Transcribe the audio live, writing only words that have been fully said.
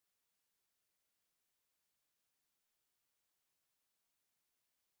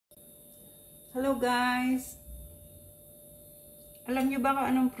Hello guys! Alam niyo ba kung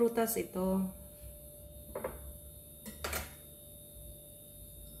anong prutas ito?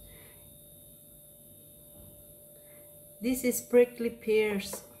 This is prickly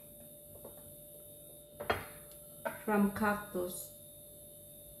pears from cactus.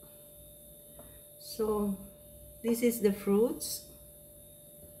 So, this is the fruits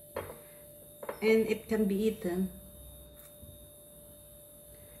and it can be eaten.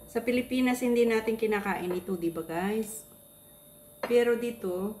 Sa Pilipinas, hindi natin kinakain ito, di ba guys? Pero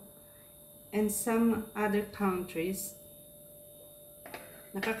dito, and some other countries,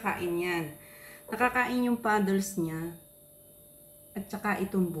 nakakain yan. Nakakain yung puddles niya, at saka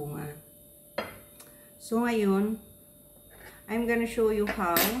itong bunga. So ngayon, I'm gonna show you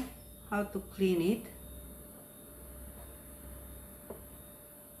how to clean it.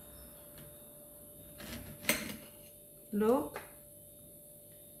 Look.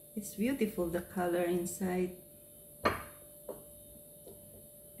 It's beautiful, the color inside.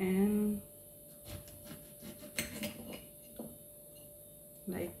 And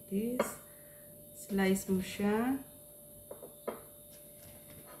like this. Slice mo siya.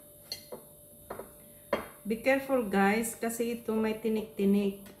 Be careful guys, kasi ito may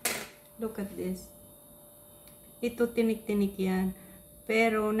tinik-tinik. Look at this. Ito tinik-tinik yan.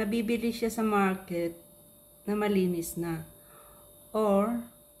 Pero nabibili siya sa market na malinis na.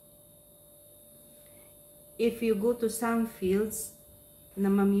 Or if you go to some fields na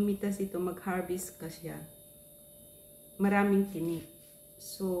mamimitas ito, mag-harvest ka siya. Maraming tinik.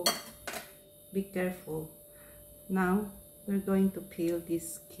 So, be careful. Now, we're going to peel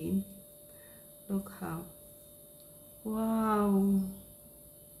this skin. Look how. Wow!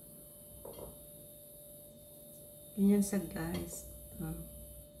 Ganyan sa guys.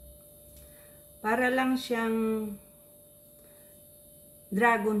 Para lang siyang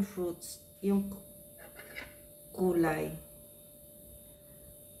dragon fruits. Yung kulay.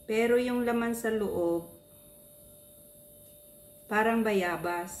 Pero yung laman sa loob, parang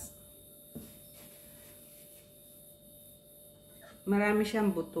bayabas. Marami siyang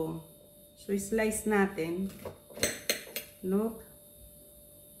buto. So, slice natin. Look.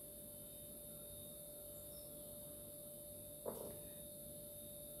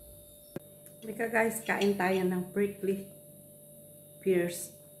 Halika guys, kain tayo ng prickly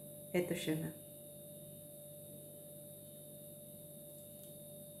pears. Ito siya na.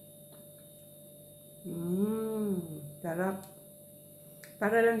 Sarap.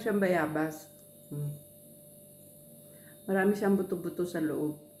 Para lang siyang bayabas. Marami siyang buto-buto sa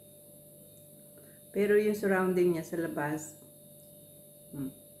loob. Pero yung surrounding niya sa labas,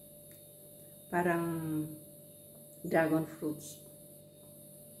 parang dragon fruits.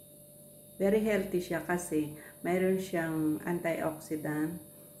 Very healthy siya kasi mayroon siyang antioxidant,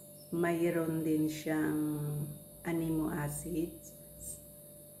 mayroon din siyang amino acids.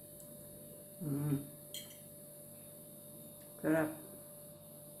 Sarap.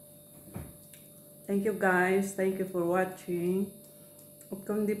 Thank you guys. Thank you for watching. At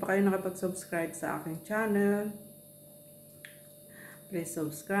kung hindi pa kayo nakapag-subscribe sa aking channel, please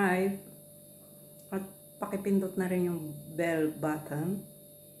subscribe. At pakipindot na rin yung bell button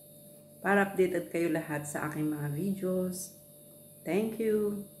para updated kayo lahat sa aking mga videos. Thank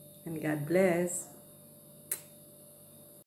you and God bless.